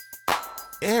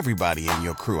Everybody in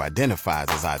your crew identifies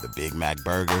as either Big Mac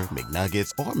Burger,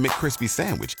 McNuggets, or McCrispy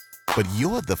Sandwich. But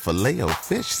you're the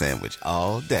Filet-O-Fish Sandwich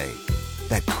all day.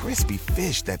 That crispy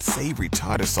fish, that savory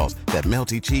tartar sauce, that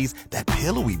melty cheese, that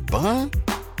pillowy bun.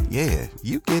 Yeah,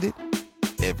 you get it.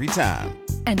 Every time.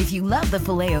 And if you love the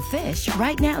Filet-O-Fish,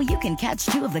 right now you can catch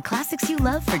two of the classics you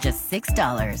love for just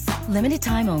 $6. Limited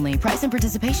time only. Price and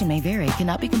participation may vary.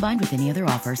 Cannot be combined with any other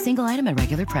offer. Single item at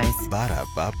regular price.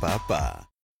 Ba-da-ba-ba-ba.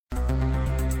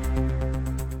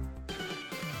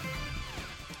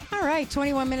 All right,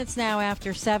 21 minutes now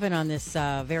after 7 on this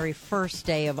very first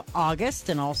day of August.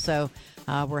 And also,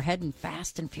 we're heading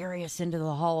fast and furious into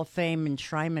the Hall of Fame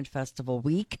Enshrinement Festival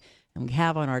week. And we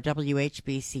have on our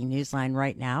WHBC Newsline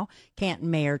right now,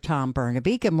 Canton Mayor Tom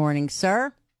Bernabei. Good morning,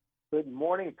 sir. Good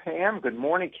morning, Pam. Good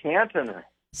morning, Canton.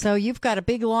 So you've got a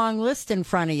big, long list in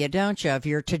front of you, don't you, of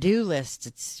your to-do list.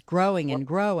 It's growing and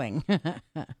growing.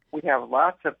 We have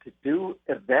lots of to-do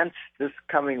events this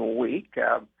coming week.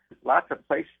 Lots of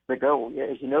places to go.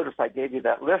 As you notice, I gave you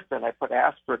that list, and I put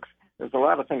asterisks. There's a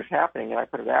lot of things happening, and I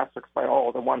put an asterisk by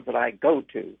all the ones that I go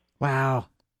to. Wow.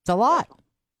 It's a lot.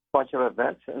 Bunch of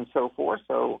events and so forth.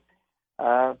 So,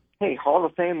 hey, Hall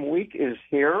of Fame week is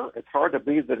here. It's hard to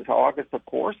believe that it's August, of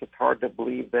course. It's hard to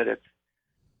believe that it's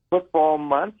football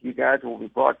month. You guys will be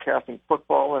broadcasting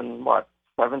football in,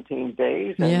 17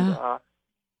 days? Yeah.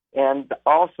 And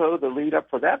also the lead up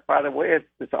for that, by the way,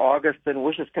 it's August and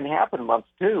Wishes Can Happen month,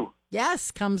 too.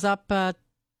 Yes, comes up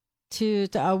to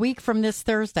a week from this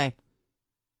Thursday.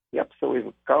 Yep, so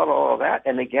we've got all of that.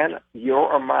 And again,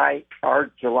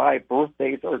 our July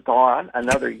birthdays are gone.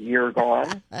 Another year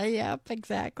gone. Yep,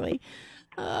 exactly.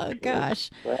 Oh, gosh.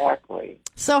 Exactly.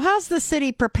 So how's the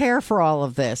city prepare for all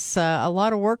of this? A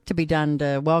lot of work to be done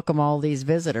to welcome all these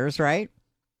visitors, right?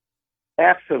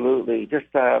 Absolutely.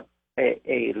 Just a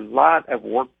lot of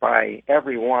work by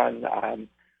everyone.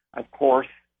 Of course,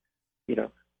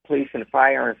 police and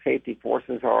fire and safety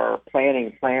forces are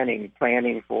planning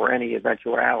for any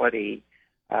eventuality.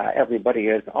 Everybody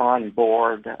is on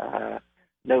board,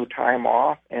 no time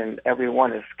off, and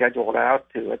everyone is scheduled out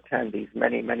to attend these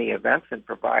many, many events and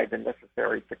provide the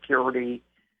necessary security,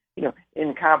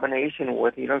 in combination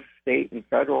with, state and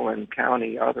federal and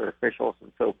county other officials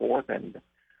and so forth. And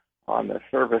on the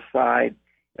service side,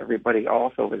 everybody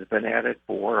also has been at it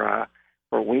for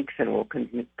weeks and will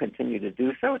continue to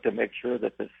do so to make sure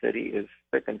that the city is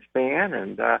spick and span,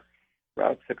 and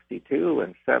Route 62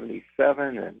 and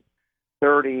 77 and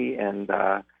 30, and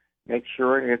make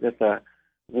sure that the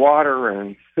water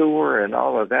and sewer and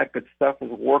all of that good stuff is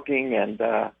working, and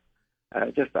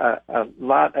just a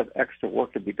lot of extra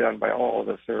work to be done by all of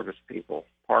the service people.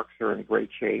 Parks are in great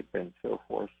shape and so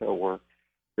forth, so we're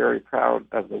very proud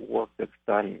of the work that's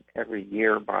done every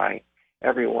year by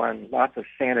everyone. Lots of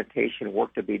sanitation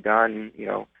work to be done,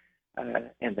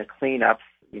 and the cleanups,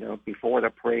 before the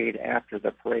parade, after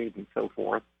the parade, and so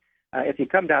forth. If you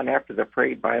come down after the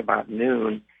parade by about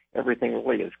noon, everything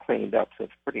really is cleaned up, so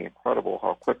it's pretty incredible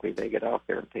how quickly they get out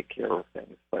there and take care of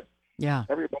things. But yeah,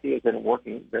 everybody has been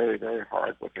working very, very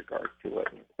hard with regard to it.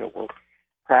 And so we're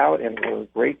proud and we're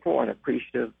grateful and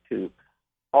appreciative to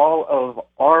all of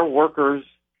our workers.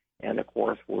 And, of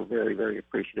course, we're very, very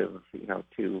appreciative,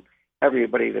 to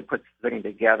everybody that puts the thing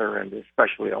together, and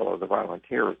especially all of the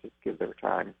volunteers that give their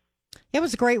time. It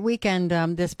was a great weekend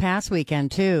this past weekend,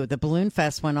 too. The Balloon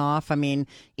Fest went off. I mean,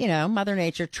 Mother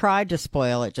Nature tried to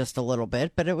spoil it just a little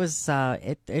bit, but it was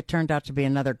it turned out to be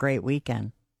another great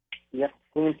weekend. Yes,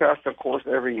 Balloon Fest, of course,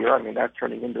 every year. I mean, that's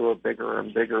turning into a bigger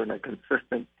and bigger and a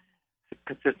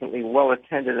consistently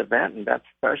well-attended event, and that's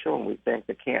special. And we thank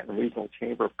the Canton Regional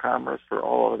Chamber of Commerce for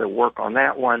all of their work on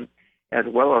that one, as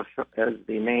well as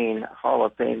the main Hall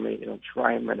of Fame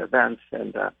enshrinement events.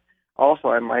 And also,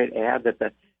 I might add that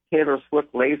the Taylor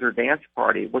Swift Laser Dance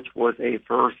Party, which was a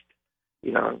first,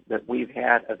 that we've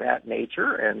had of that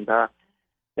nature, and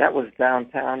that was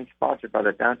downtown, sponsored by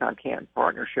the Downtown Canton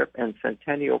Partnership, and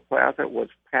Centennial Plaza was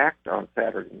packed on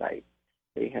Saturday night.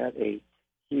 They had a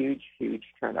huge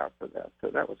turnout for that, so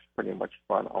that was pretty much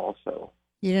fun also.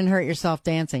 You didn't hurt yourself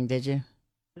dancing, did you?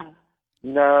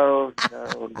 No.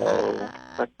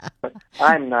 But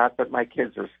I'm not, but my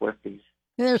kids are Swifties.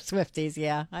 They're Swifties,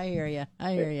 yeah. I hear you.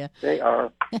 They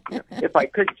are. If I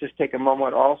could just take a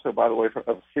moment also, by the way,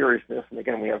 of seriousness, and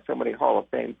again, we have so many Hall of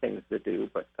Fame things to do,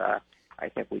 but I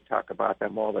think we talk about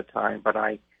them all the time, but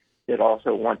I did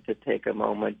also want to take a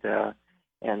moment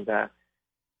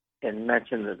and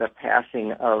mention the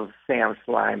passing of Sam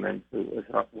Slyman, who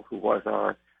was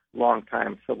our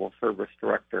longtime civil service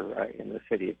director in the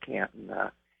city of Canton,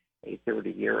 a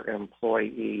 30-year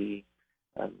employee.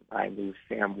 I knew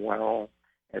Sam well,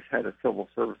 as head of Civil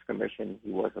Service Commission,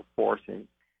 he was, of course, in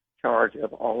charge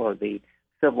of all of the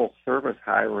civil service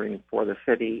hiring for the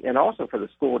city and also for the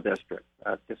school district,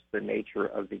 just the nature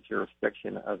of the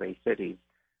jurisdiction of a city's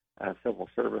Civil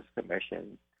Service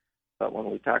Commission. But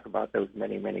when we talk about those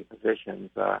many, many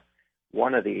positions,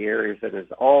 one of the areas that is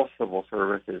all civil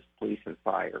service is police and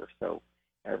fire. So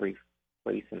every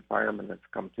police and fireman that's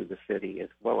come to the city, as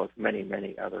well as many,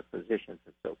 many other positions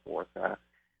and so forth.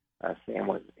 Sam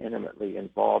was intimately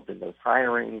involved in those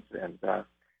hirings, and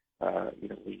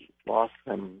we lost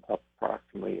him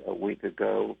approximately a week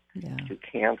ago to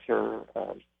cancer.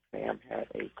 Sam had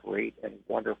a great and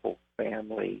wonderful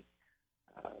family.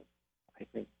 I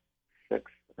think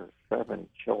 6 or 7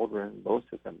 children, most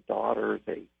of them daughters,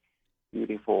 a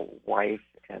beautiful wife,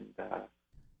 and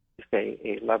just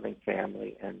a loving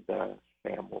family. And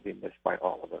Sam will be missed by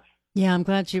all of us. Yeah, I'm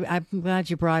glad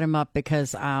you brought him up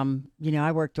because,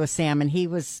 I worked with Sam and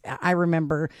I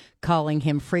remember calling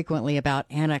him frequently about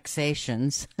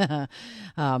annexations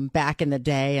back in the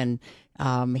day. And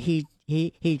he'd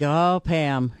go, "Oh,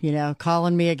 Pam,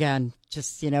 calling me again."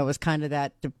 Just, it was kind of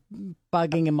that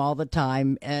bugging him all the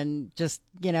time, and just,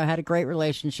 had a great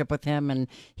relationship with him. And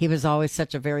he was always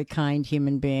such a very kind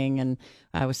human being. And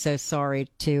I was so sorry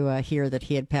to hear that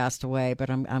he had passed away. But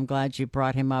I'm glad you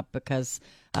brought him up because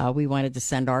we wanted to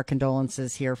send our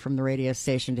condolences here from the radio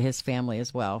station to his family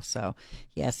as well. So,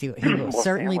 yes, he will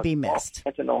certainly be missed.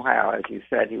 In Ohio, as you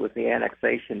said, he was the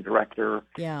annexation director.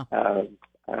 Yeah.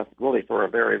 Really for a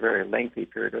very, very lengthy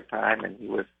period of time, and he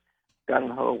was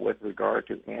gung-ho with regard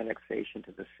to annexation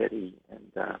to the city.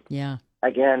 And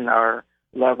again, our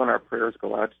love and our prayers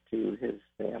go out to his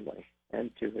family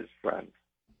and to his friends.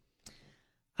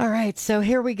 All right, so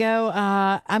here we go.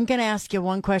 I'm going to ask you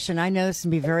one question. I know this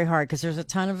can be very hard because there's a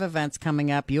ton of events coming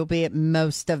up. You'll be at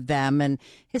most of them. And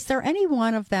is there any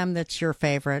one of them that's your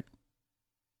favorite?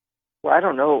 Well, I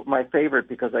don't know my favorite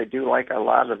because I do like a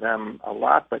lot of them a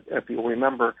lot. But if you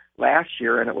remember last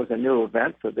year, and it was a new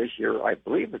event, so this year I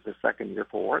believe it's the second year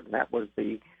for it, and that was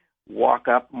the walk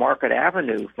up Market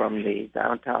Avenue from the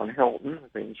downtown Hilton,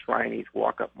 the Enshrinement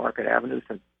walk up Market Avenue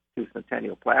to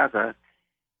Centennial Plaza.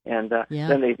 And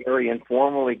then they very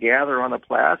informally gather on the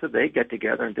plaza. They get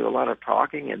together and do a lot of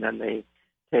talking, and then they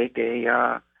take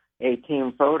a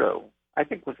team photo. I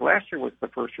think last year was the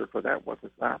first year for that,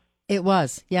 wasn't it? It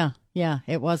was, yeah.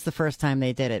 It was the first time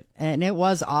they did it, and it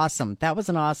was awesome. That was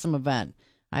an awesome event.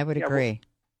 I would agree.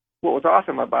 What was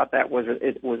awesome about that was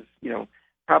it was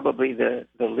probably the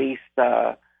least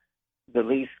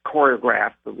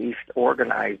choreographed, the least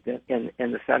organized in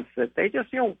the sense that they just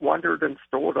wandered and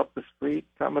strolled up the street.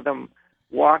 Some of them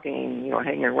walking,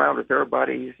 hanging around with their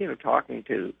buddies, talking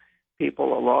to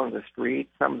people along the street.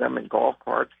 Some of them in golf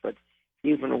carts, but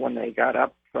even when they got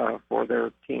up for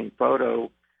their team photo,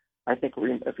 I think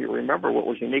if you remember, what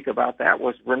was unique about that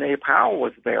was Renee Powell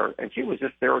was there, and she was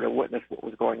just there to witness what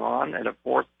was going on. And of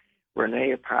course,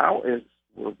 Renee Powell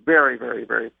we're very, very,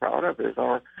 very proud of, is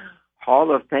our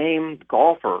Hall of Fame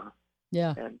golfer.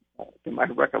 Yeah. And to my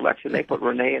recollection, they put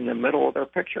Renee in the middle of their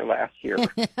picture last year.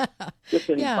 Just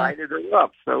invited her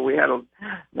up. So we had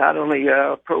not only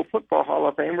Pro Football Hall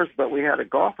of Famers, but we had a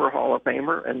golfer Hall of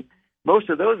Famer, and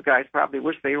most of those guys probably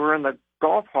wish they were in the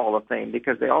Golf Hall of Fame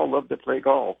because they all love to play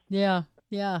golf. Yeah.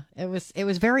 It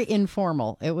was very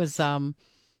informal. It was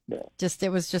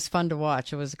it was just fun to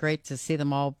watch. It was great to see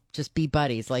them all just be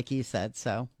buddies, like you said.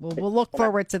 So we'll look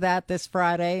forward to that this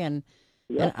Friday, and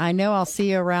I know I'll see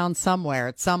you around somewhere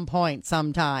at some point,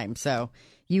 sometime. So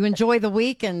you enjoy the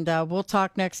week, and we'll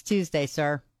talk next Tuesday,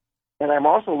 sir. And I'm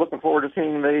also looking forward to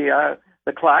seeing the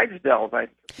Clydesdales.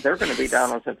 They're going to be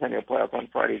down on Centennial Plaza on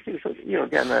Friday, too. So,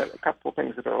 again, a couple of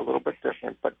things that are a little bit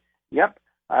different. But,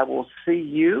 I will see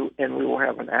you, and we will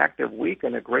have an active week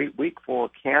and a great week for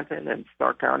Canton and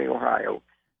Stark County, Ohio.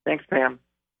 Thanks, Pam.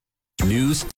 News.